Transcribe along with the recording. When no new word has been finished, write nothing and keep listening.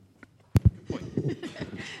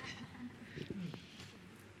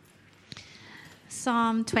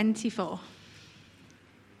Psalm 24.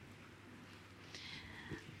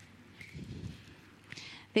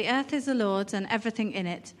 The earth is the Lord's and everything in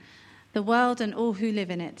it, the world and all who live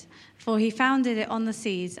in it, for he founded it on the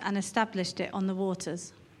seas and established it on the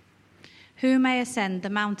waters. Who may ascend the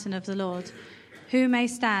mountain of the Lord? Who may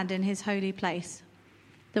stand in his holy place?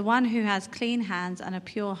 The one who has clean hands and a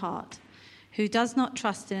pure heart, who does not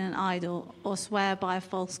trust in an idol or swear by a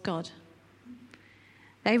false god.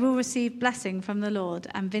 They will receive blessing from the Lord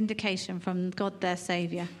and vindication from God their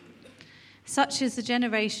Saviour. Such is the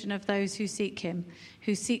generation of those who seek him,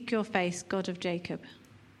 who seek your face, God of Jacob.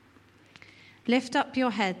 Lift up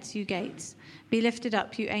your heads, you gates. Be lifted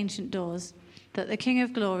up, you ancient doors, that the King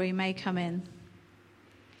of glory may come in.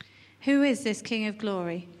 Who is this King of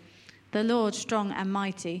glory? The Lord strong and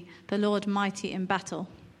mighty, the Lord mighty in battle.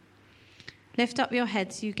 Lift up your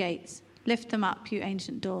heads, you gates. Lift them up, you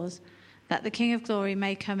ancient doors, that the King of glory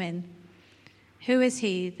may come in. Who is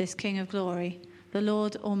he, this King of glory? The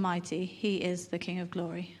Lord Almighty, he is the King of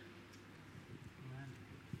glory.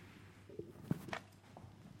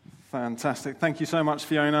 Fantastic. Thank you so much,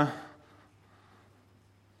 Fiona.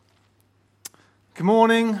 Good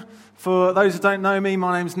morning. For those who don't know me,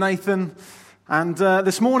 my name's Nathan. And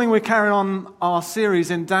this morning we're carrying on our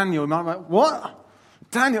series in Daniel. You might be like, what?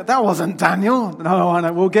 Daniel? That wasn't Daniel. No, I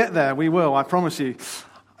know. We'll get there. We will, I promise you.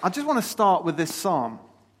 I just want to start with this psalm.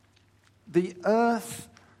 The earth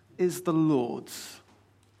is the Lord's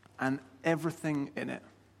and everything in it.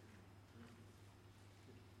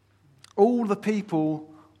 All the people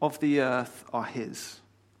of the earth are his.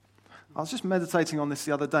 I was just meditating on this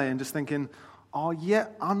the other day and just thinking, our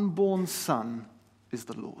yet unborn son is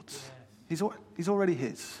the Lord's. He's already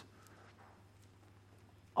his.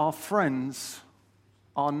 Our friends,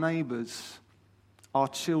 our neighbours, our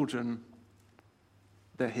children,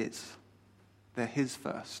 they're his. They're his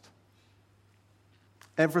first.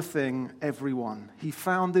 Everything, everyone. He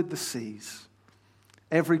founded the seas.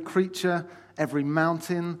 Every creature, every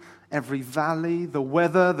mountain, every valley, the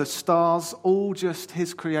weather, the stars, all just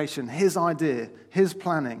his creation, his idea, his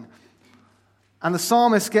planning. And the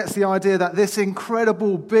psalmist gets the idea that this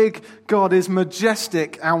incredible big God is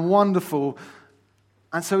majestic and wonderful.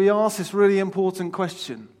 And so he asks this really important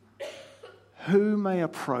question. Who may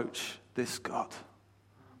approach this God?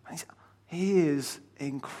 He is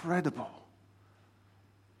incredible.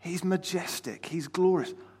 He's majestic. He's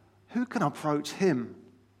glorious. Who can approach him?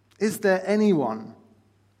 Is there anyone?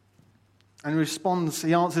 And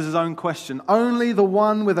he answers his own question. Only the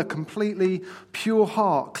one with a completely pure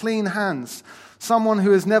heart, clean hands, someone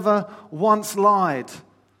who has never once lied,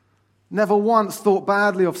 never once thought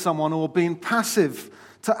badly of someone or been passive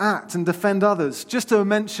to act and defend others, just to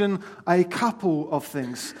mention a couple of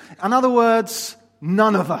things. In other words,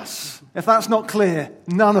 none of us. If that's not clear,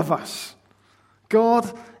 none of us.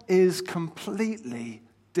 God is completely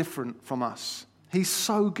different from us. He's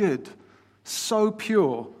so good, so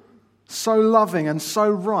pure, so loving and so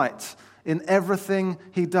right in everything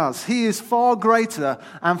he does. He is far greater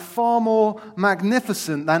and far more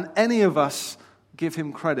magnificent than any of us give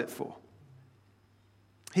him credit for.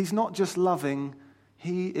 He's not just loving,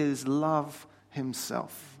 he is love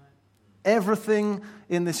himself. Everything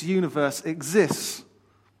in this universe exists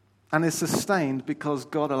and is sustained because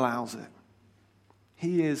God allows it.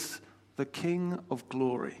 He is the King of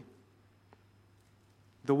glory,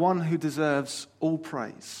 the one who deserves all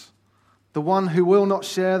praise, the one who will not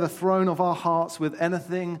share the throne of our hearts with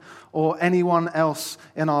anything or anyone else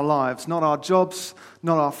in our lives. Not our jobs,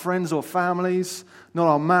 not our friends or families, not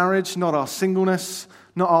our marriage, not our singleness,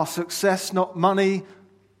 not our success, not money,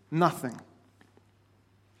 nothing.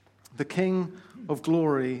 The King of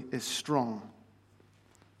glory is strong.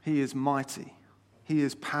 He is mighty. He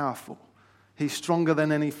is powerful. He's stronger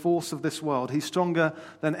than any force of this world. He's stronger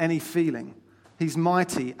than any feeling. He's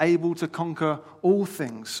mighty, able to conquer all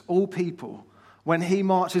things, all people. When he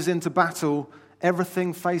marches into battle,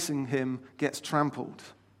 everything facing him gets trampled.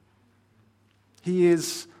 He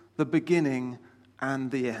is the beginning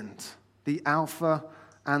and the end, the Alpha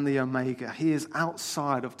and the Omega. He is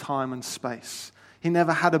outside of time and space. He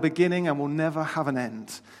never had a beginning and will never have an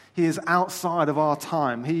end. He is outside of our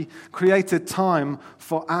time. He created time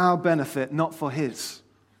for our benefit, not for his.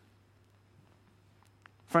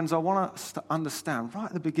 Friends, I want us to understand right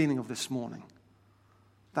at the beginning of this morning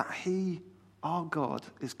that he, our God,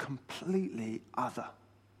 is completely other.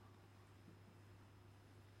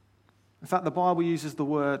 In fact, the Bible uses the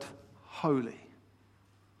word holy,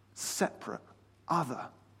 separate, other,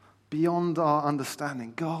 beyond our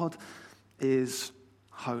understanding. God is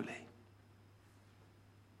holy.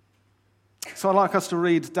 So I'd like us to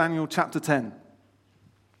read Daniel chapter 10.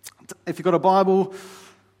 If you've got a Bible,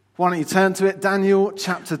 why don't you turn to it? Daniel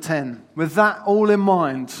chapter 10. With that all in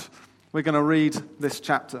mind, we're going to read this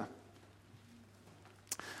chapter.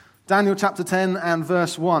 Daniel chapter 10 and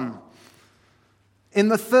verse 1. In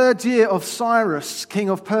the 3rd year of Cyrus,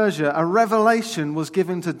 king of Persia, a revelation was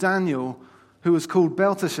given to Daniel, who was called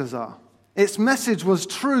Belteshazzar. Its message was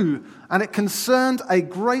true, and it concerned a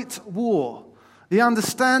great war. The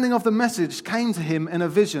understanding of the message came to him in a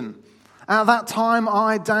vision. At that time,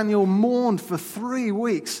 I, Daniel, mourned for 3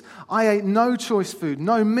 weeks. I ate no choice food,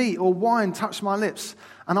 no meat or wine touched my lips,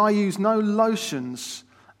 and I used no lotions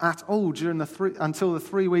at all until the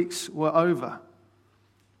 3 weeks were over.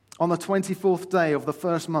 On the 24th day of the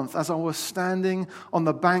first month, as I was standing on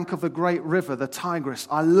the bank of the great river, the Tigris,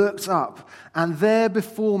 I looked up, and there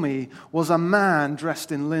before me was a man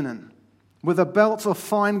dressed in linen, with a belt of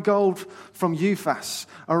fine gold from Uphaz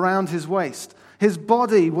around his waist. His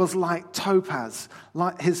body was like topaz,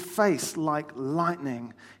 like his face like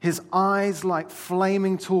lightning, his eyes like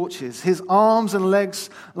flaming torches, his arms and legs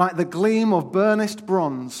like the gleam of burnished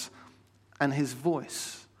bronze, and his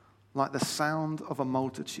voice like the sound of a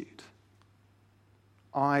multitude.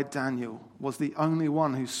 I, Daniel, was the only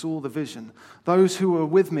one who saw the vision. Those who were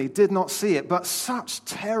with me did not see it, but such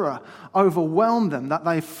terror overwhelmed them that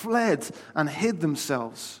they fled and hid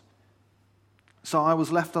themselves. So I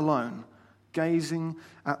was left alone, gazing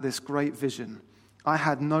at this great vision. I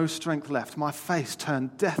had no strength left. My face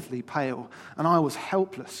turned deathly pale, and I was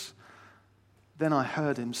helpless. Then I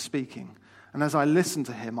heard him speaking. And as I listened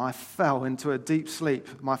to him, I fell into a deep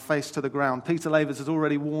sleep, my face to the ground. Peter Lavers has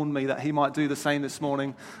already warned me that he might do the same this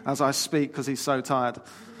morning as I speak because he's so tired.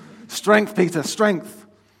 Strength, Peter, strength.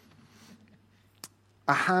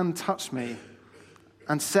 A hand touched me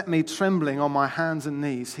and set me trembling on my hands and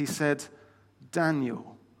knees. He said,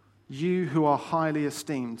 Daniel, you who are highly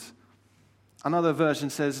esteemed. Another version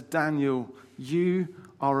says, Daniel, you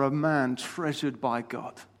are a man treasured by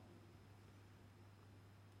God.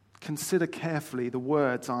 Consider carefully the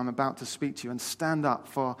words I am about to speak to you and stand up,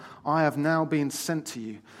 for I have now been sent to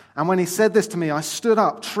you. And when he said this to me, I stood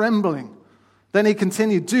up, trembling. Then he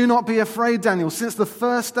continued, do not be afraid, Daniel, since the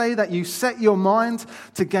first day that you set your mind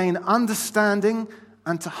to gain understanding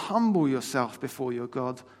and to humble yourself before your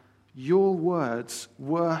God, your words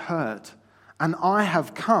were heard, and I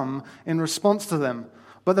have come in response to them.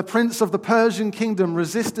 But the prince of the Persian kingdom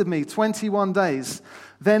resisted me 21 days.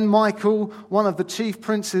 Then Michael, one of the chief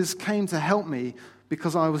princes, came to help me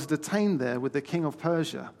because I was detained there with the king of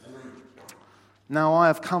Persia. Now I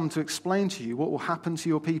have come to explain to you what will happen to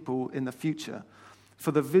your people in the future,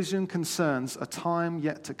 for the vision concerns a time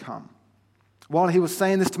yet to come. While he was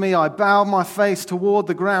saying this to me, I bowed my face toward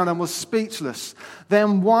the ground and was speechless.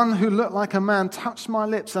 Then one who looked like a man touched my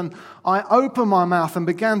lips, and I opened my mouth and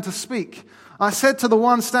began to speak. I said to the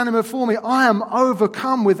one standing before me, I am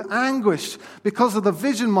overcome with anguish because of the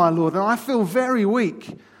vision, my Lord, and I feel very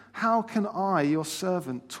weak. How can I, your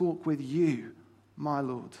servant, talk with you, my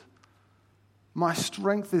Lord? My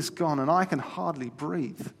strength is gone, and I can hardly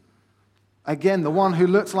breathe. Again, the one who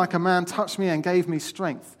looked like a man touched me and gave me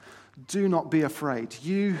strength. Do not be afraid,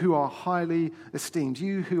 you who are highly esteemed,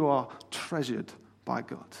 you who are treasured by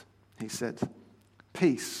God. He said,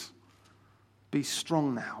 peace, be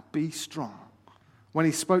strong now, be strong. When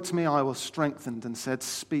he spoke to me, I was strengthened and said,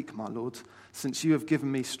 speak, my Lord, since you have given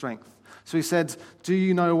me strength. So he said, do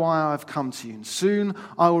you know why I have come to you? And soon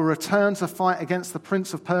I will return to fight against the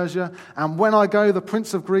prince of Persia, and when I go, the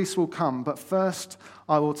prince of Greece will come. But first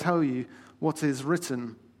I will tell you what is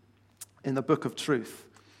written in the book of truth.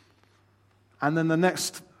 And then the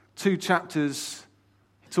next 2 chapters,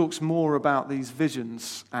 he talks more about these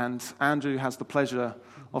visions, and Andrew has the pleasure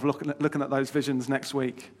of looking at those visions next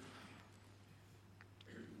week.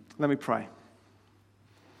 Let me pray.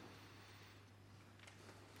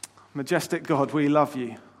 Majestic God, we love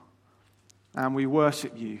you and we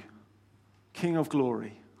worship you, King of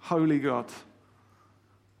glory, holy God,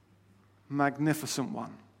 magnificent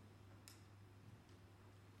one.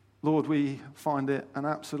 Lord, we find it an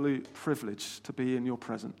absolute privilege to be in your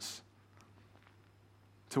presence,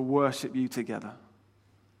 to worship you together,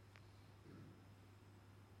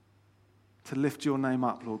 to lift your name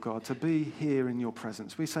up, Lord God, to be here in your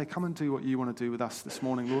presence. We say, come and do what you want to do with us this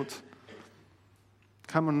morning, Lord.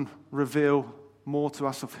 Come and reveal more to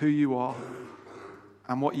us of who you are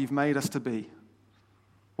and what you've made us to be,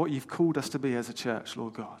 what you've called us to be as a church,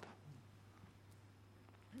 Lord God.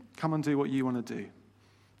 Come and do what you want to do.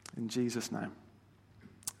 In Jesus' name.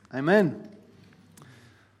 Amen.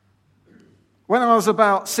 When I was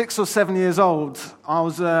about 6 or 7 years old, I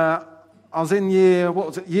was was in year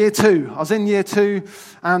 2. I was in year 2,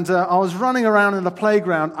 and I was running around in the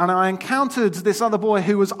playground, and I encountered this other boy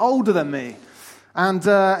who was older than me. And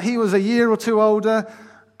he was a year or 2 older,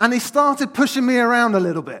 and he started pushing me around a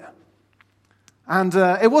little bit. And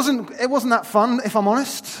it wasn't that fun, if I'm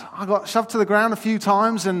honest. I got shoved to the ground a few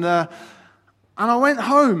times, and I went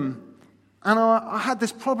home, and I had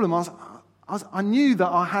this problem. I knew that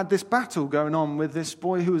I had this battle going on with this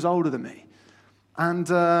boy who was older than me. And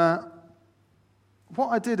what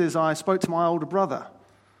I did is I spoke to my older brother.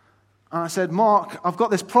 And I said, Mark, I've got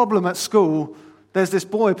this problem at school. There's this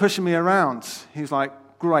boy pushing me around. He was like,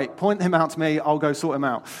 great, point him out to me. I'll go sort him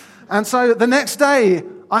out. And so the next day,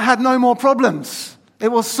 I had no more problems. It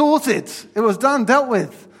was sorted. It was done, dealt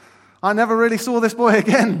with. I never really saw this boy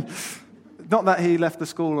again. Not that he left the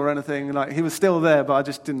school or anything. Like, he was still there, but I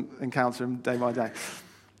just didn't encounter him day by day.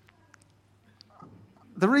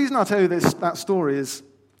 The reason I tell you that story is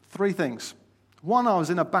 3 things. 1, I was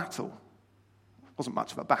in a battle. It wasn't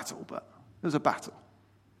much of a battle, but it was a battle.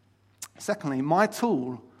 Secondly, my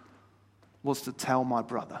tool was to tell my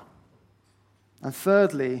brother. And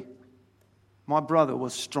thirdly, my brother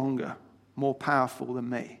was stronger, more powerful than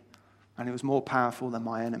me, and he was more powerful than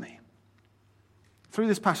my enemy. Through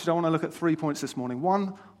this passage, I want to look at 3 points this morning.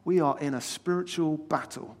 1, we are in a spiritual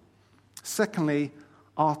battle. Secondly,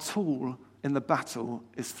 our tool in the battle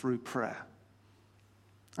is through prayer.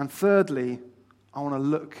 And thirdly, I want to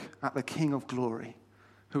look at the King of Glory,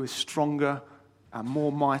 who is stronger and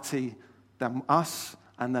more mighty than us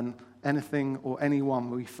and than anything or anyone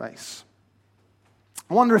we face.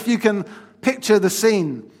 I wonder if you can picture the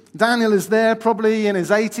scene. Daniel is there, probably in his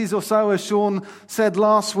 80s or so, as Sean said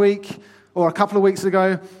last week or a couple of weeks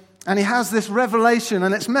ago, and he has this revelation,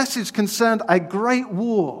 and its message concerned a great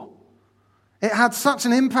war. It had such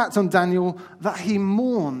an impact on Daniel that he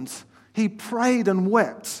mourned, he prayed and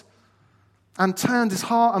wept, and turned his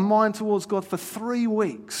heart and mind towards God for 3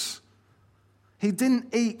 weeks. He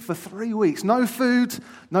didn't eat for 3 weeks. No food,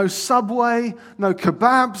 no Subway, no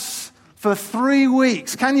kebabs for 3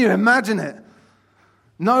 weeks. Can you imagine it?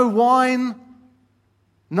 No wine,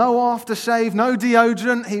 no aftershave, no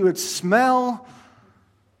deodorant. He would smell.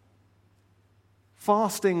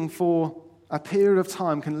 Fasting for a period of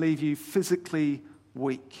time can leave you physically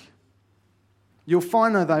weak. You'll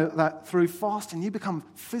find, though, that through fasting you become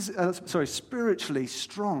spiritually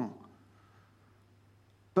strong.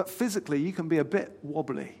 But physically, you can be a bit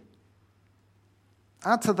wobbly.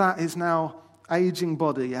 Add to that his now aging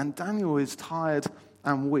body, and Daniel is tired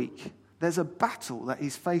and weak. There's a battle that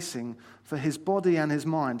he's facing for his body and his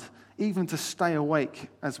mind, even to stay awake,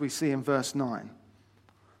 as we see in verse 9.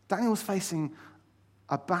 Daniel's facing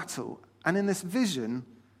a battle, and in this vision,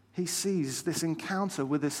 he sees this encounter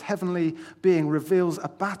with this heavenly being reveals a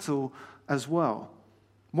battle as well.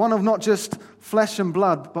 One of not just flesh and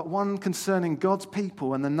blood, but one concerning God's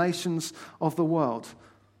people and the nations of the world.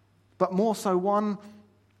 But more so, one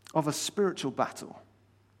of a spiritual battle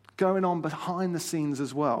going on behind the scenes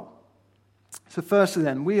as well. So firstly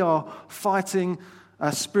then, we are fighting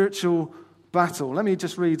a spiritual battle. Let me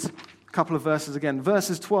just read a couple of verses again.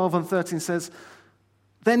 Verses 12 and 13 says,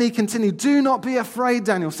 "Then he continued, 'Do not be afraid,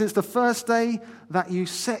 Daniel, since the first day that you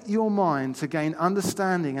set your mind to gain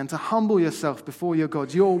understanding and to humble yourself before your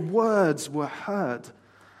God, your words were heard,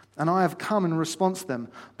 and I have come in response to them.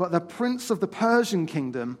 But the prince of the Persian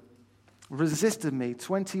kingdom resisted me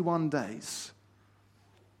 21 days.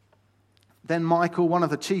 Then Michael, one of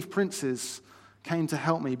the chief princes, came to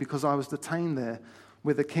help me because I was detained there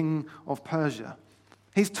with the king of Persia.'"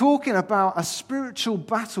 He's talking about a spiritual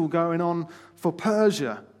battle going on for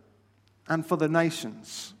Persia and for the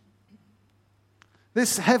nations.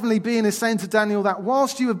 This heavenly being is saying to Daniel that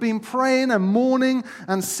whilst you have been praying and mourning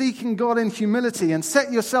and seeking God in humility and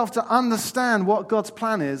set yourself to understand what God's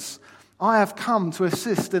plan is, I have come to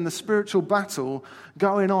assist in the spiritual battle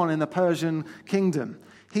going on in the Persian kingdom.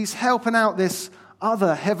 He's helping out this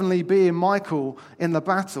other heavenly being, Michael, in the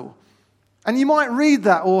battle. And you might read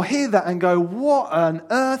that or hear that and go, what on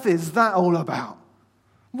earth is that all about?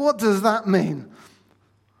 What does that mean?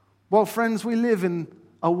 Well, friends, we live in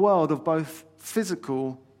a world of both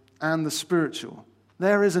physical and the spiritual.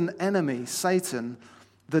 There is an enemy, Satan,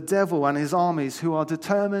 the devil and his armies, who are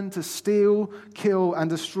determined to steal, kill, and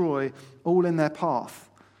destroy all in their path.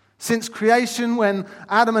 Since creation, when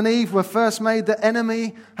Adam and Eve were first made, the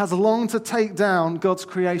enemy has longed to take down God's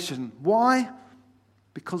creation. Why?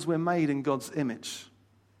 Because we're made in God's image,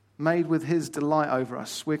 made with his delight over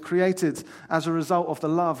us. We're created as a result of the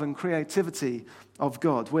love and creativity of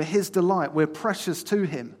God. We're his delight. We're precious to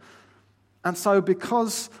him. And so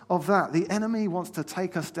because of that, the enemy wants to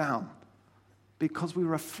take us down because we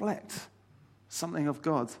reflect something of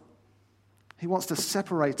God. He wants to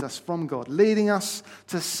separate us from God, leading us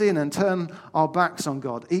to sin and turn our backs on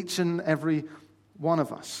God, each and every one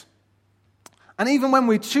of us. And even when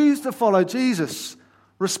we choose to follow Jesus,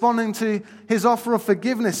 responding to his offer of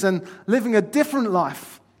forgiveness and living a different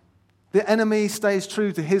life, the enemy stays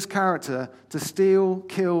true to his character to steal,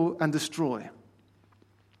 kill, and destroy.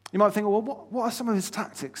 You might think, well, what are some of his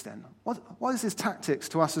tactics then? What is his tactics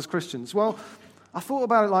to us as Christians? Well, I thought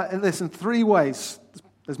about it like this in 3 ways.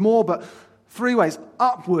 There's more, but 3 ways.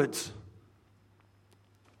 Upwards.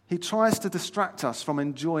 He tries to distract us from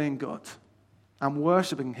enjoying God and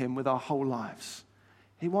worshiping him with our whole lives.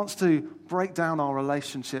 He wants to break down our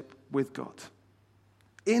relationship with God.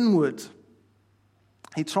 Inward.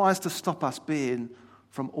 He tries to stop us being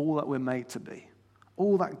from all that we're made to be,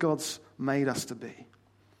 all that God's made us to be.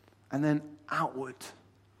 And then outward.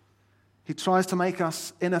 He tries to make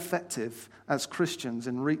us ineffective as Christians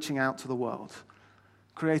in reaching out to the world,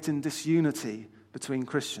 creating disunity between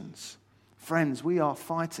Christians. Friends, we are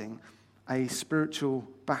fighting a spiritual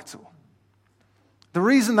battle. The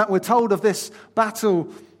reason that we're told of this battle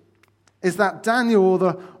is that Daniel,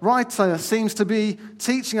 the writer, seems to be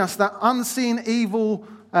teaching us that unseen evil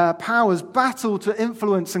powers battle to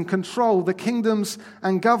influence and control the kingdoms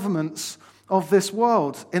and governments of this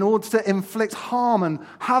world in order to inflict harm and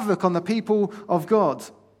havoc on the people of God.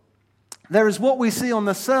 There is what we see on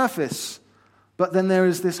the surface, but then there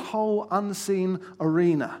is this whole unseen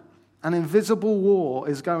arena. An invisible war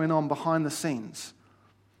is going on behind the scenes.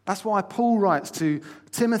 That's why Paul writes to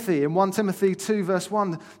Timothy in 1 Timothy 2 verse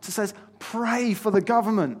 1 to says, pray for the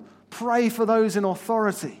government, pray for those in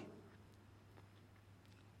authority.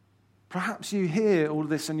 Perhaps you hear all of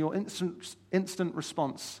this and your instant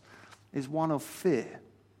response is one of fear.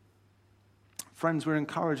 Friends, we're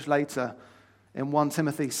encouraged later in 1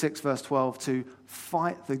 Timothy 6 verse 12 to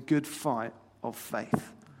fight the good fight of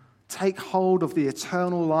faith. Take hold of the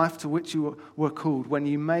eternal life to which you were called when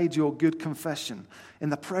you made your good confession in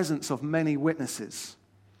the presence of many witnesses.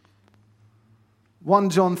 1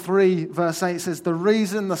 John 3 verse 8 says, the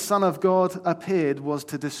reason the Son of God appeared was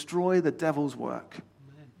to destroy the devil's work.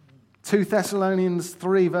 2 Thessalonians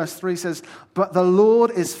 3 verse 3 says, but the Lord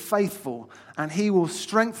is faithful, and he will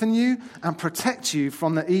strengthen you and protect you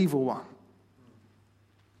from the evil one.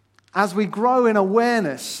 As we grow in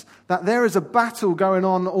awareness that there is a battle going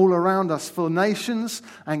on all around us for nations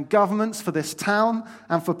and governments, for this town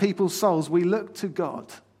and for people's souls, we look to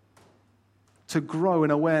God to grow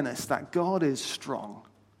in awareness that God is strong,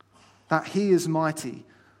 that he is mighty,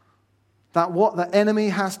 that what the enemy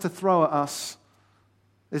has to throw at us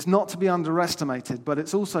is not to be underestimated, but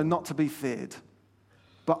it's also not to be feared,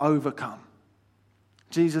 but overcome.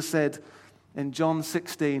 Jesus said in John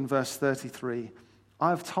 16, verse 33, I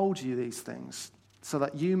have told you these things so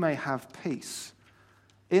that you may have peace.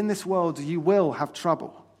 In this world you will have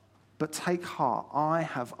trouble, but take heart, I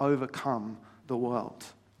have overcome the world.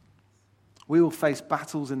 We will face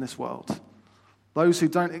battles in this world. Those who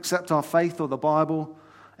don't accept our faith or the Bible,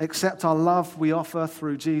 accept our love we offer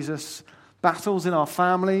through Jesus, battles in our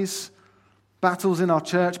families, battles in our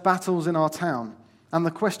church, battles in our town. And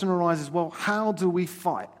the question arises, well, how do we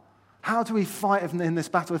fight? How do we fight in this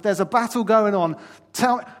battle? If there's a battle going on,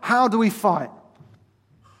 how do we fight?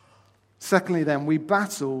 Secondly, then, we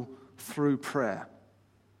battle through prayer.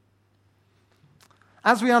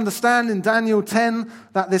 As we understand in Daniel 10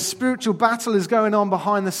 that this spiritual battle is going on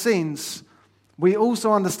behind the scenes, we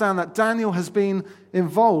also understand that Daniel has been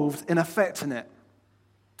involved in effecting it.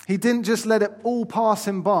 He didn't just let it all pass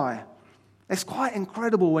him by. It's quite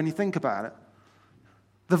incredible when you think about it.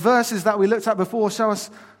 The verses that we looked at before show us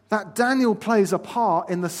that Daniel plays a part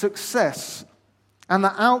in the success and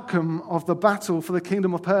the outcome of the battle for the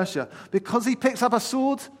kingdom of Persia. Because he picked up a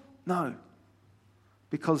sword? No.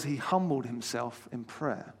 Because he humbled himself in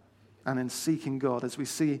prayer and in seeking God, as we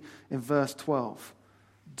see in verse 12.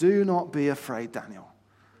 Do not be afraid, Daniel.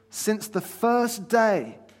 Since the first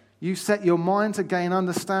day you set your mind to gain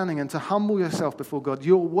understanding and to humble yourself before God,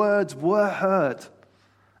 your words were heard,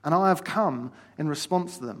 and I have come in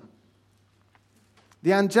response to them.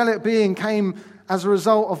 The angelic being came as a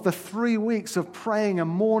result of the 3 weeks of praying and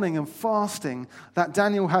mourning and fasting that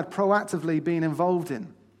Daniel had proactively been involved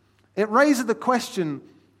in. It raises the question,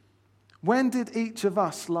 when did each of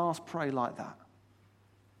us last pray like that?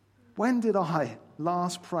 When did I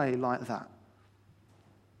last pray like that?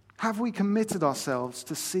 Have we committed ourselves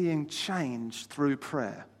to seeing change through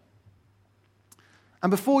prayer? And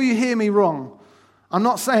before you hear me wrong, I'm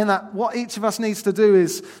not saying that what each of us needs to do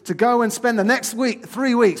is to go and spend the next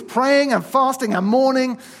 3 weeks praying and fasting and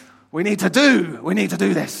mourning. We need to do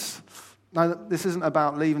this. No, this isn't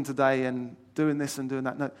about leaving today and doing this and doing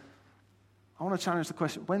that. No. I want to challenge the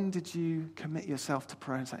question, when did you commit yourself to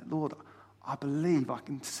prayer and say, Lord, I believe I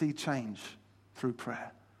can see change through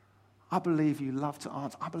prayer. I believe you love to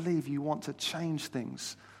answer. I believe you want to change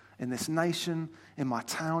things in this nation, in my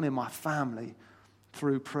town, in my family,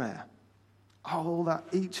 through prayer. Oh, that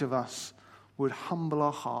each of us would humble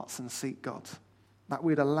our hearts and seek God. That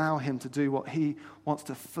we'd allow him to do what he wants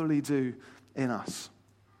to fully do in us.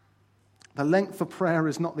 The length of prayer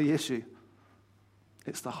is not the issue.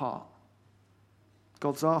 It's the heart.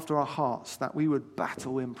 God's after our hearts, that we would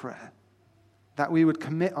battle in prayer. That we would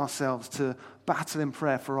commit ourselves to battle in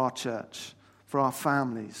prayer for our church, for our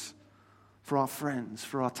families, for our friends,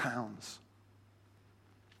 for our towns.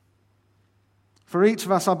 For each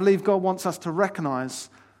of us, I believe God wants us to recognize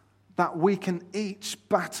that we can each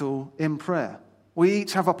battle in prayer. We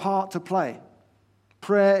each have a part to play.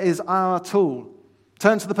 Prayer is our tool.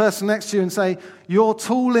 Turn to the person next to you and say, your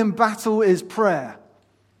tool in battle is prayer.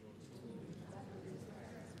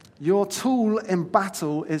 Your tool in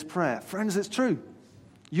battle is prayer. Friends, it's true.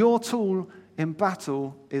 Your tool in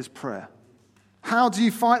battle is prayer. How do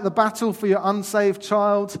you fight the battle for your unsaved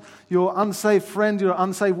child, your unsaved friend, your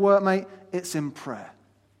unsaved workmate? It's in prayer.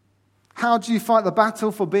 How do you fight the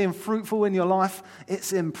battle for being fruitful in your life?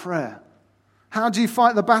 It's in prayer. How do you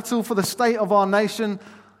fight the battle for the state of our nation?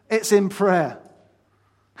 It's in prayer.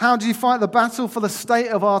 How do you fight the battle for the state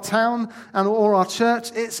of our town or our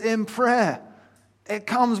church? It's in prayer. It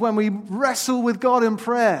comes when we wrestle with God in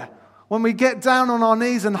prayer, when we get down on our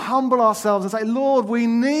knees and humble ourselves and say, Lord, we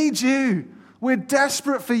need you. We're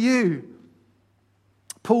desperate for you.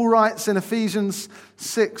 Paul writes in Ephesians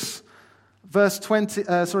 6, verse 10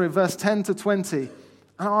 to 20, and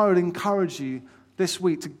I would encourage you this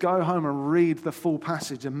week to go home and read the full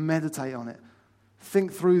passage and meditate on it.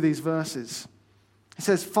 Think through these verses. He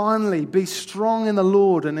says, finally, be strong in the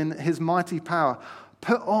Lord and in his mighty power.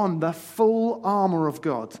 Put on the full armor of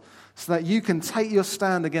God so that you can take your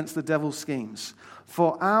stand against the devil's schemes.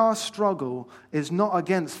 For our struggle is not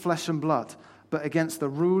against flesh and blood, but against the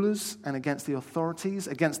rulers and against the authorities,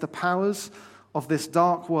 against the powers of this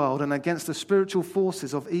dark world, and against the spiritual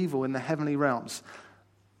forces of evil in the heavenly realms.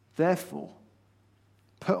 Therefore,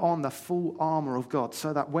 put on the full armor of God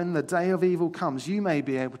so that when the day of evil comes, you may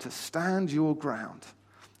be able to stand your ground.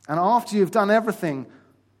 And after you've done everything,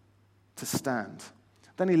 to stand.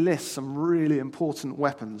 Then he lists some really important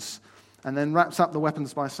weapons and then wraps up the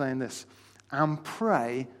weapons by saying this, and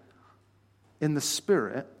pray in the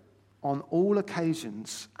Spirit on all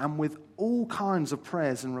occasions and with all kinds of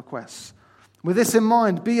prayers and requests. With this in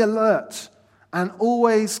mind, be alert and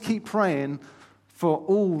always keep praying for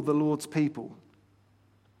all the Lord's people.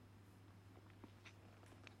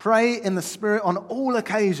 Pray in the Spirit on all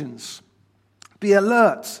occasions. Be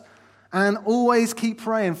alert and always keep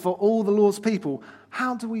praying for all the Lord's people.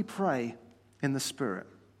 How do we pray in the Spirit?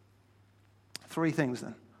 3 things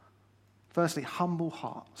then. Firstly, humble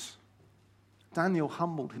hearts. Daniel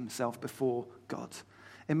humbled himself before God.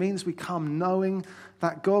 It means we come knowing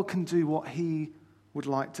that God can do what he would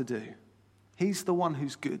like to do. He's the one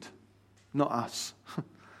who's good, not us.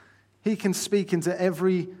 He can speak into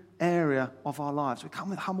every area of our lives. We come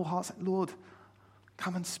with humble hearts, like, Lord,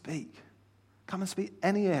 come and speak. Come and speak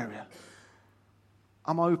any area.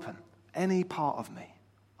 I'm open. Any part of me.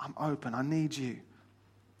 I'm open. I need you.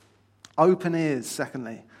 Open ears,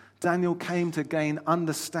 secondly. Daniel came to gain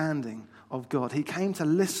understanding of God. He came to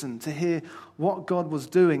listen, to hear what God was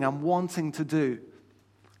doing and wanting to do,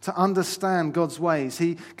 to understand God's ways.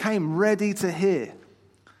 He came ready to hear,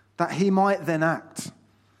 that he might then act.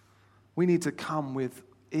 We need to come with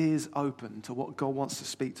ears open to what God wants to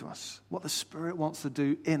speak to us, what the Spirit wants to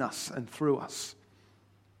do in us and through us.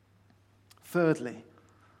 Thirdly,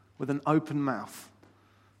 with an open mouth,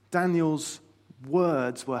 Daniel's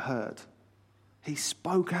words were heard. He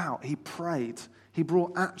spoke out, he prayed, he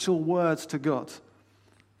brought actual words to God.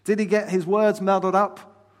 Did he get his words muddled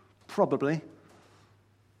up? Probably.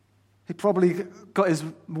 He probably got his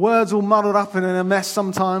words all muddled up and in a mess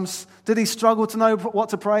sometimes. Did he struggle to know what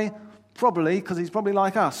to pray? Probably, because he's probably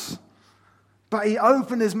like us. But he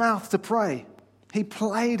opened his mouth to pray. He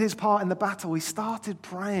played his part in the battle. He started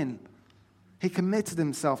praying. He committed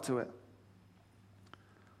himself to it.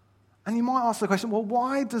 And you might ask the question, well,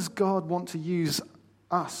 why does God want to use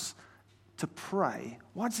us to pray?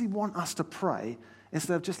 Why does he want us to pray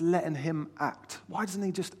instead of just letting him act? Why doesn't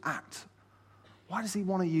he just act? Why does he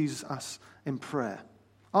want to use us in prayer?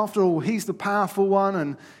 After all, he's the powerful one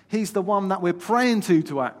and he's the one that we're praying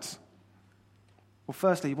to act. Well,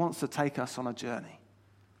 firstly, he wants to take us on a journey.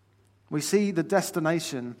 We see the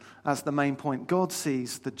destination as the main point. God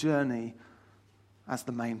sees the journey as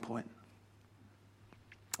the main point.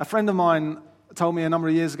 A friend of mine told me a number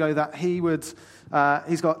of years ago that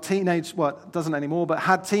he's got doesn't anymore, but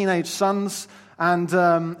had teenage sons,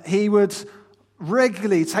 and he would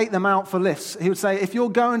regularly take them out for lifts. He would say, if you're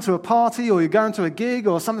going to a party or you're going to a gig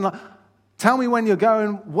or something like, tell me when you're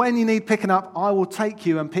going, when you need picking up, I will take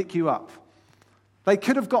you and pick you up. They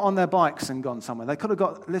could have got on their bikes and gone somewhere. They could have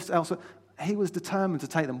got lifts elsewhere. He was determined to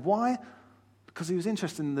take them. Why? Because he was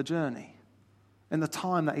interested in the journey, in the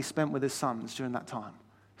time that he spent with his sons during that time.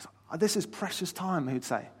 This is precious time, he'd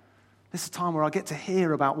say. This is time where I get to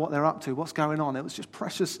hear about what they're up to, what's going on. It was just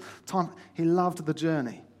precious time. He loved the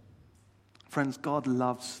journey. Friends, God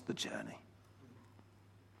loves the journey.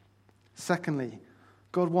 Secondly,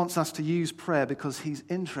 God wants us to use prayer because he's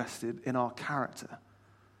interested in our character.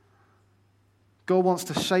 God wants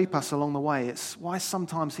to shape us along the way. It's why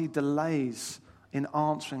sometimes he delays in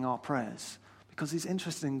answering our prayers, because he's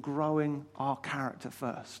interested in growing our character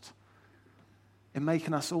first, in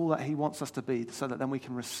making us all that he wants us to be, so that then we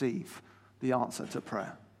can receive the answer to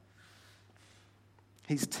prayer.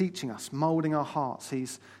 He's teaching us, molding our hearts.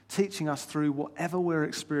 He's teaching us through whatever we're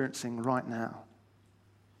experiencing right now.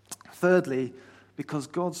 Thirdly, because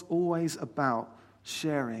God's always about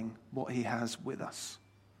sharing what he has with us.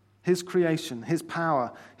 His creation, his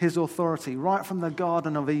power, his authority, right from the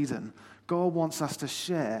Garden of Eden, God wants us to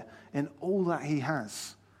share in all that he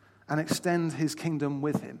has and extend his kingdom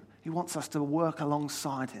with him. He wants us to work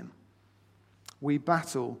alongside him. We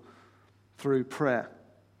battle through prayer.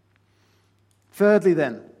 Thirdly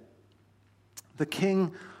then, the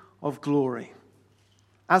King of Glory.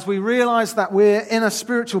 As we realize that we're in a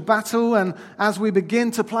spiritual battle, and as we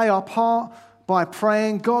begin to play our part by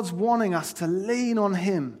praying, God's wanting us to lean on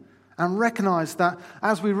him and recognize that,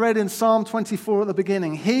 as we read in Psalm 24 at the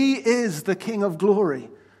beginning, he is the King of Glory.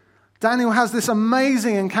 Daniel has this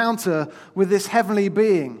amazing encounter with this heavenly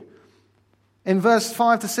being. In verse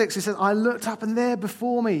 5-6, he says, I looked up, and there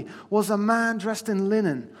before me was a man dressed in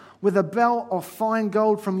linen, with a belt of fine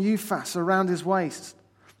gold from Uphaz around his waist.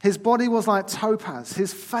 His body was like topaz,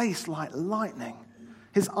 his face like lightning,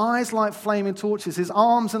 his eyes like flaming torches, his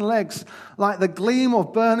arms and legs like the gleam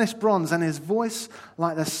of burnished bronze, and his voice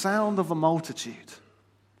like the sound of a multitude.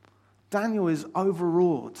 Daniel is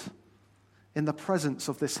overawed in the presence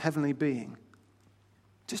of this heavenly being.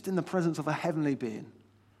 Just in the presence of a heavenly being.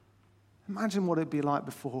 Imagine what it'd be like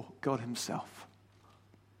before God himself.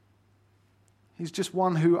 He's just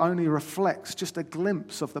one who only reflects just a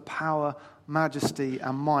glimpse of the power, majesty,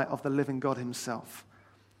 and might of the living God himself.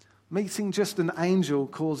 Meeting just an angel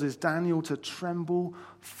causes Daniel to tremble,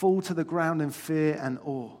 fall to the ground in fear and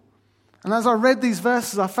awe. And as I read these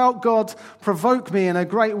verses, I felt God provoke me in a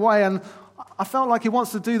great way, and I felt like he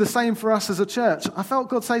wants to do the same for us as a church. I felt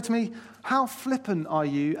God say to me, how flippant are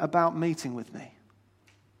you about meeting with me?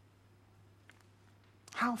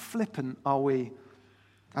 How flippant are we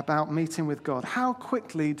about meeting with God? How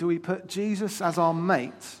quickly do we put Jesus as our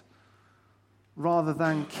mate rather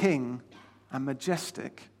than king and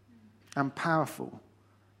majestic and powerful?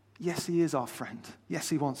 Yes, he is our friend. Yes,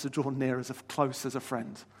 he wants to draw near as close as a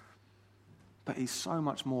friend. But he's so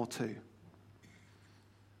much more too.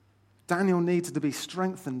 Daniel needed to be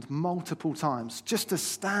strengthened multiple times just to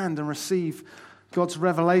stand and receive God's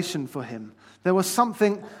revelation for him. There was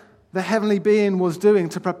something the heavenly being was doing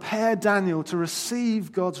to prepare Daniel to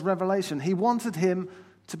receive God's revelation. He wanted him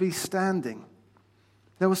to be standing.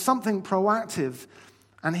 There was something proactive,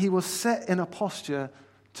 and he was set in a posture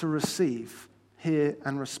to receive, hear,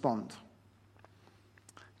 and respond.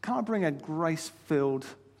 Can I bring a grace-filled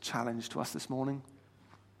challenge to us this morning?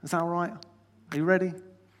 Is that all right? Are you ready?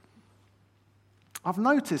 I've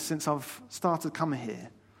noticed since I've started coming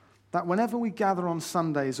here that whenever we gather on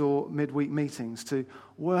Sundays or midweek meetings to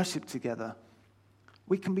worship together,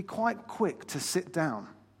 we can be quite quick to sit down.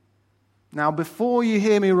 Now, before you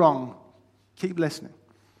hear me wrong, keep listening.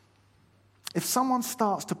 If someone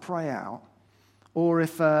starts to pray out, or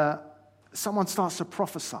if someone starts to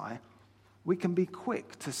prophesy, we can be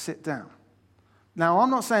quick to sit down. Now, I'm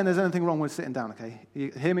not saying there's anything wrong with sitting down, okay?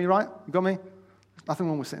 You hear me right? You got me? Nothing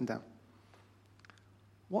wrong with sitting down.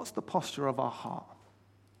 What's the posture of our heart?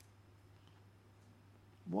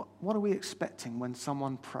 What are we expecting when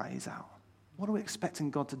someone prays out? What are we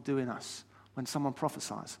expecting God to do in us when someone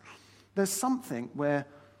prophesies? There's something where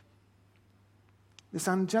this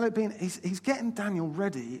angelic being, he's getting Daniel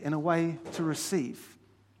ready in a way to receive.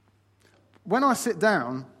 When I sit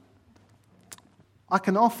down, I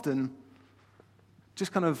can often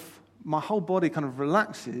just kind of, my whole body kind of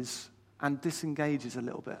relaxes and disengages a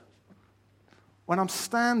little bit. When I'm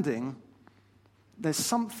standing, there's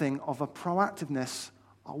something of a proactiveness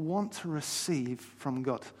I want to receive from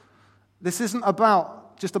God. This isn't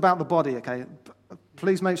just about the body, okay?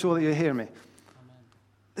 Please make sure that you hear me.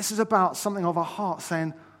 This is about something of our heart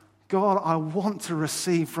saying, God, I want to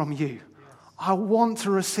receive from you. I want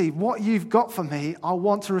to receive. What you've got for me, I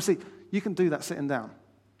want to receive. You can do that sitting down.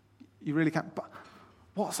 You really can. But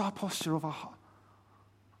what's our posture of our heart?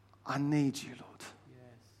 I need you, Lord.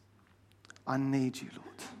 I need you, Lord.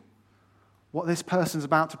 What this person's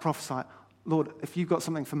about to prophesy, Lord, if you've got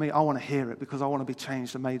something for me, I want to hear it because I want to be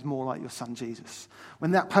changed and made more like your son Jesus.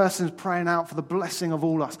 When that person's praying out for the blessing of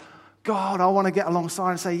all us, God, I want to get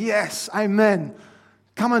alongside and say, yes, amen.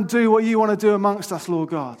 Come and do what you want to do amongst us, Lord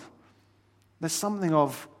God. There's something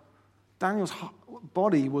of Daniel's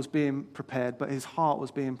body was being prepared, but his heart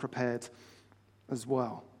was being prepared as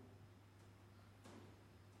well.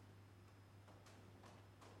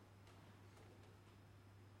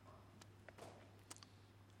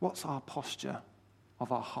 What's our posture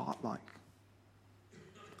of our heart like?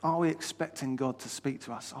 Are we expecting God to speak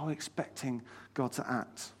to us? Are we expecting God to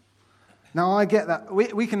act? Now, I get that.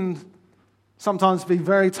 We can sometimes be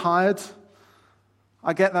very tired.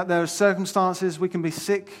 I get that there are circumstances. We can be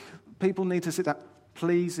sick. People need to sit down.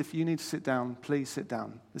 Please, if you need to sit down, please sit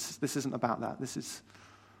down. This isn't about that.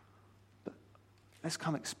 But let's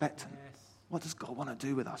come expectant. Yes. What does God want to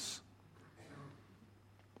do with us?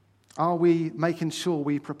 Are we making sure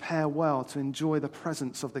we prepare well to enjoy the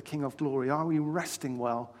presence of the King of Glory? Are we resting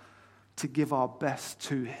well to give our best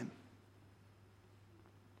to him?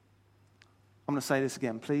 I'm going to say this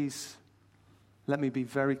again. Please let me be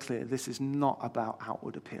very clear. This is not about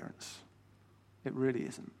outward appearance. It really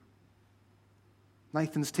isn't.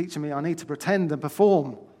 Nathan's teaching me I need to pretend and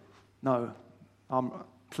perform. No,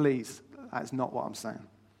 please, that is not what I'm saying.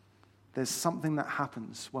 There's something that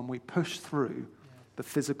happens when we push through the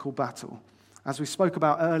physical battle. As we spoke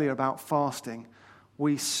about earlier about fasting,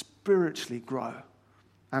 we spiritually grow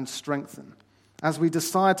and strengthen. As we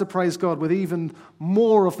decide to praise God with even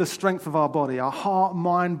more of the strength of our body, our heart,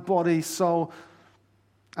 mind, body, soul,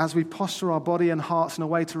 as we posture our body and hearts in a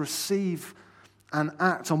way to receive and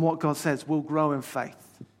act on what God says, we'll grow in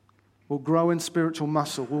faith. We'll grow in spiritual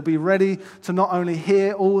muscle. We'll be ready to not only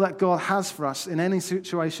hear all that God has for us in any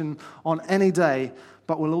situation on any day,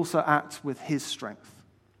 but we'll also act with his strength.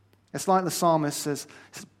 It's like the psalmist says,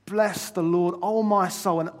 bless the Lord, O my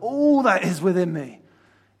soul, and all that is within me.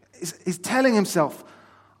 He's telling himself,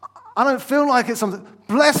 I don't feel like it's something.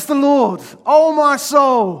 Bless the Lord, O my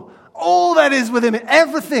soul, all that is within me,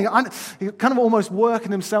 everything. He's kind of almost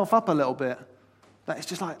working himself up a little bit. That it's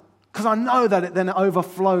just like, because I know that it then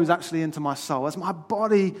overflows actually into my soul. As my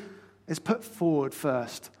body is put forward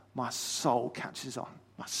first, my soul catches on.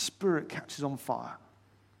 My spirit catches on fire.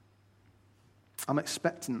 I'm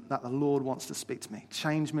expectant that the Lord wants to speak to me,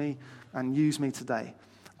 change me, and use me today.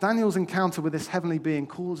 Daniel's encounter with this heavenly being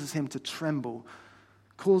causes him to tremble,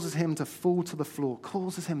 causes him to fall to the floor,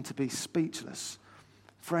 causes him to be speechless.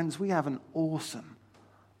 Friends, we have an awesome,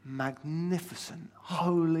 magnificent,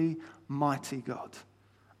 holy, mighty God,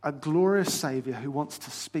 a glorious Savior who wants to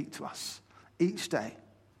speak to us each day,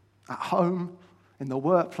 at home, in the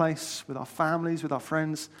workplace, with our families, with our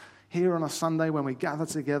friends, here on a Sunday when we gather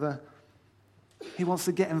together. He wants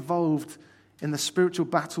to get involved in the spiritual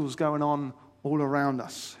battles going on all around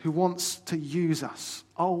us, who wants to use us,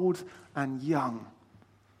 old and young.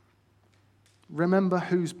 Remember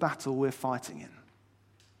whose battle we're fighting in.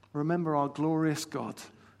 Remember our glorious God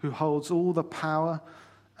who holds all the power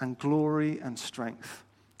and glory and strength.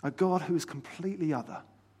 A God who is completely other,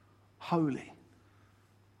 holy,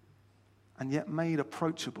 and yet made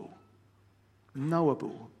approachable,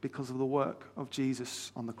 knowable because of the work of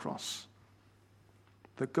Jesus on the cross.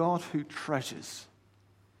 The God who treasures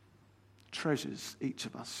each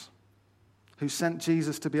of us, who sent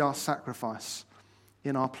Jesus to be our sacrifice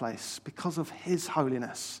in our place because of his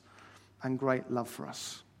holiness and great love for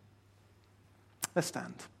us. Let's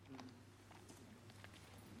stand.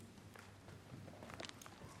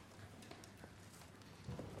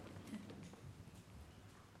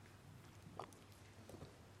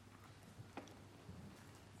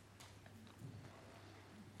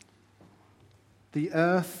 The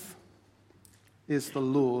earth is the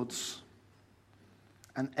Lord's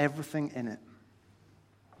and everything in it,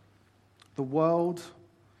 the world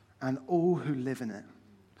and all who live in it.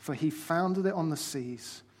 For he founded it on the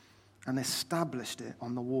seas and established it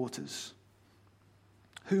on the waters.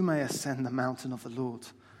 Who may ascend the mountain of the Lord?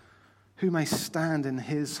 Who may stand in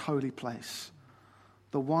his holy place?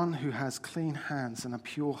 The one who has clean hands and a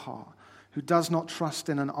pure heart, who does not trust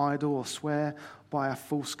in an idol or swear by a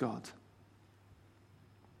false god.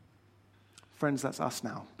 Friends, that's us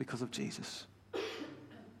now because of Jesus.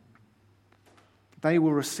 They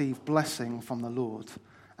will receive blessing from the Lord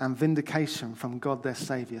and vindication from God their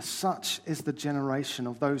Saviour. Such is the generation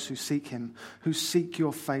of those who seek him, who seek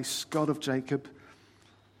your face, God of Jacob.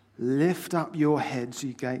 Lift up your heads,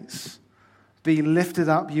 you gates. Be lifted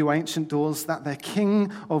up, you ancient doors, that the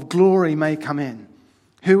King of glory may come in.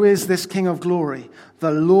 Who is this King of glory?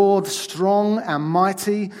 The Lord strong and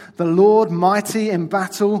mighty, the Lord mighty in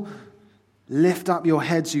battle. Lift up your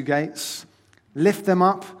heads, you gates. Lift them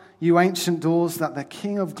up, you ancient doors, that the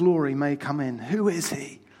King of glory may come in. Who is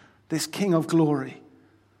he? This King of glory,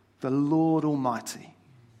 the Lord Almighty.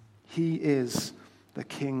 He is the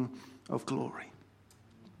King of glory.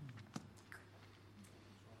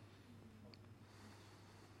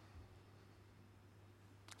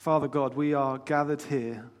 Father God, we are gathered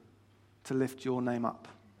here to lift your name up.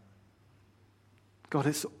 God,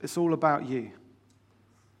 it's all about you.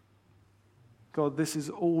 God, this is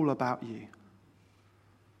all about you.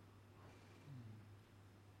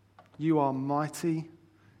 You are mighty,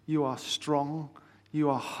 you are strong, you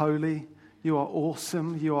are holy, you are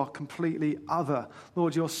awesome, you are completely other.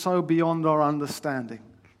 Lord, you're so beyond our understanding.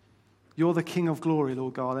 You're the King of glory,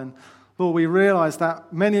 Lord God. And Lord, we realize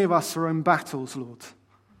that many of us are in battles, Lord.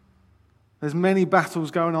 There's many battles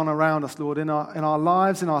going on around us, Lord, in our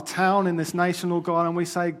lives, in our town, in this nation, Lord God. And we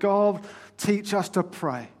say, God, teach us to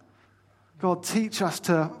pray. God, teach us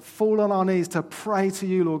to fall on our knees, to pray to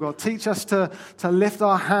you, Lord God. Teach us to lift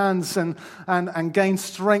our hands and gain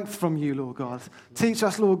strength from you, Lord God. Teach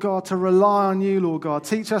us, Lord God, to rely on you, Lord God.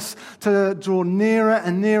 Teach us to draw nearer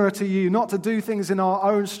and nearer to you, not to do things in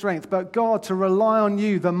our own strength, but God, to rely on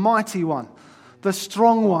you, the mighty one, the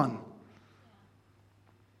strong one,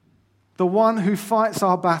 the one who fights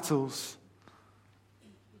our battles.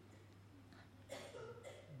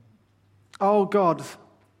 Oh God,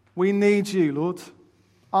 we need you, Lord.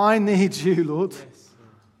 I need you, Lord.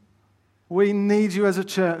 We need you as a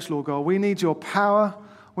church, Lord God. We need your power.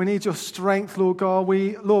 We need your strength, Lord God.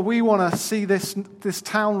 We want to see this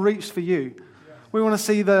town reached for you. We want to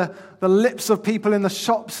see the lips of people in the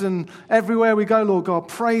shops and everywhere we go, Lord God,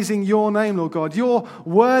 praising your name, Lord God. You're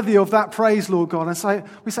worthy of that praise, Lord God. And so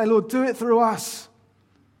we say, Lord, do it through us.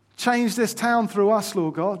 Change this town through us,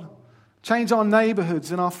 Lord God. Change our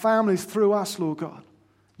neighborhoods and our families through us, Lord God.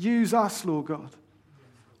 Use us, Lord God.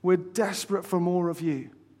 We're desperate for more of you.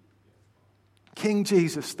 King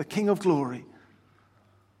Jesus, the King of glory,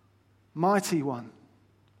 mighty one.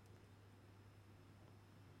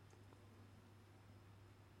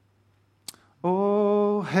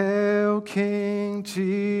 Oh, hail King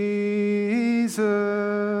Jesus.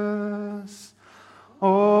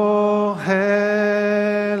 Oh,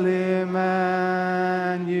 hail Emmanuel.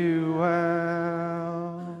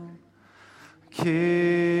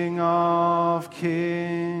 King of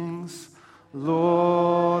kings,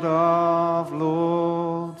 Lord of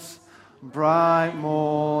lords, bright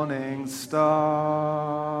morning star.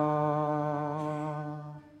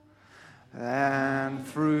 And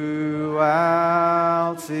throughout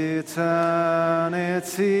eternity,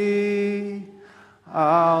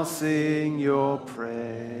 I'll sing your praises,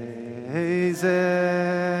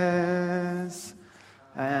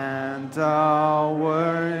 and I'll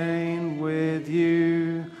reign with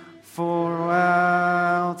you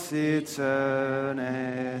throughout eternity.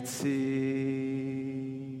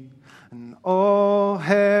 And oh,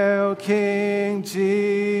 hail King Jesus.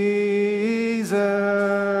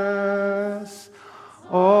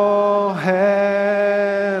 Oh,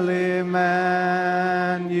 hail Emmanuel.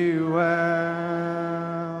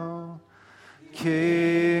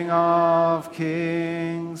 King of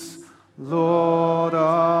kings, Lord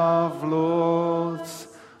of lords,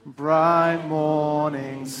 bright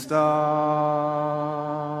morning star.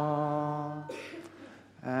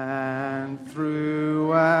 And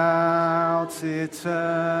throughout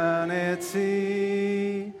eternity,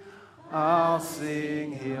 I'll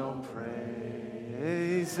sing your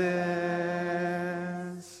praises,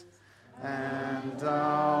 and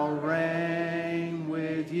I'll reign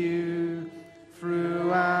with you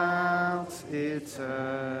throughout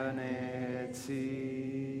eternity.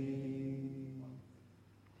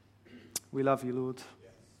 We love you, Lord.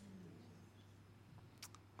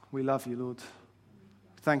 We love you, Lord.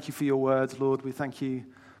 Thank you for your words, Lord. We thank you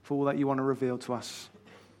for all that you want to reveal to us.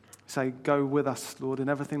 Say, go with us, Lord, in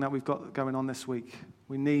everything that we've got going on this week.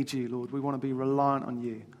 We need you, Lord. We want to be reliant on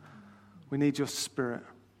you. We need your Spirit.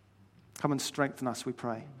 Come and strengthen us, we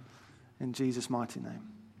pray. In Jesus' mighty name.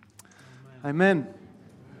 Amen.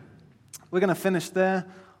 We're going to finish there.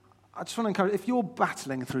 I just want to encourage, if you're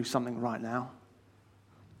battling through something right now,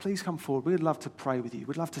 please come forward. We'd love to pray with you.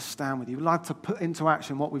 We'd love to stand with you. We'd love to put into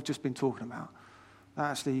action what we've just been talking about. That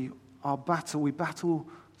actually our battle, we battle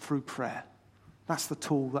through prayer. That's the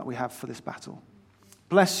tool that we have for this battle.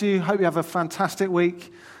 Bless you. Hope you have a fantastic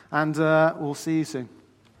week, and we'll see you soon.